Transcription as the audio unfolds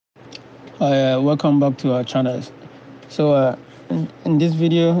Welcome back to our channel. In this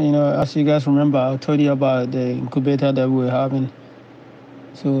video, as you guys remember, I told you about the incubator that we're having.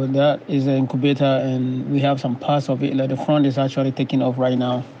 So that is the incubator, and we have some parts of it. Like the front is actually taking off right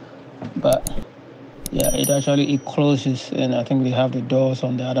now, but yeah, it closes, and I think we have the doors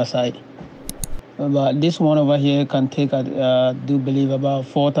on the other side. But this one over here can take, I do believe, about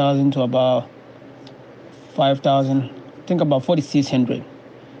 4,000 to about 5,000. I think about 4,600.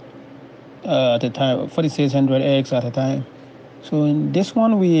 At the time, 4,600 eggs at a time. So in this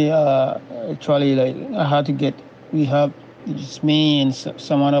one, we actually I had to get. We have just me and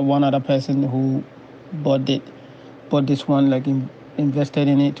one other person who bought this one, invested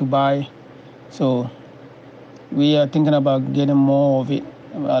in it to buy. So we are thinking about getting more of it,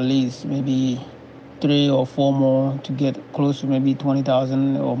 at least maybe 3 or 4 more to get close to maybe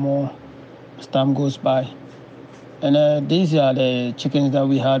 20,000 or more as time goes by. And these are the chickens that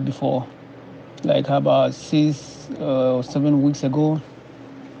we had before, like about 6 or 7 weeks ago.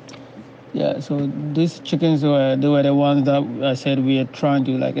 Yeah, so these chickens were the ones that I said we are trying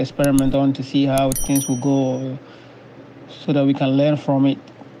to experiment on to see how things will go, so that we can learn from it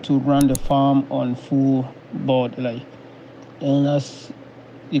to run the farm on full board. And as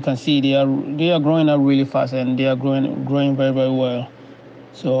you can see, they are growing up really fast, and they are growing very, very well.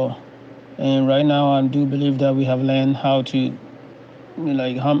 So, and right now I do believe that we have learned how to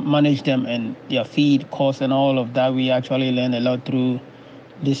how manage them and their feed costs and all of that. We actually learned a lot through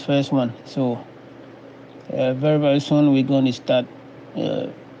this first one. So very, very soon we're going to start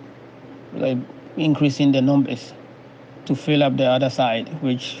increasing the numbers to fill up the other side,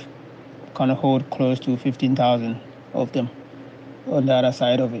 which can hold close to 15,000 of them on the other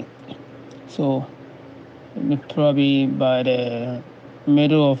side of it. So probably by the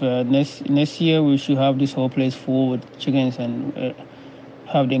middle of next year, we should have this whole place full with chickens, and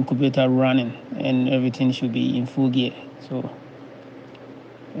have the incubator running, and everything should be in full gear. So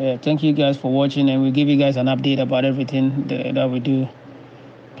thank you guys for watching, and we'll give you guys an update about everything that we do,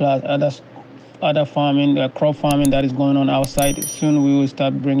 plus other farming, crop farming that is going on outside. Soon we will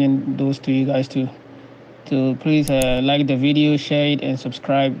start bringing those to you guys too. So please like the video, share it, and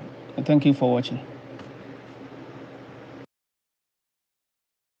subscribe. Thank you for watching.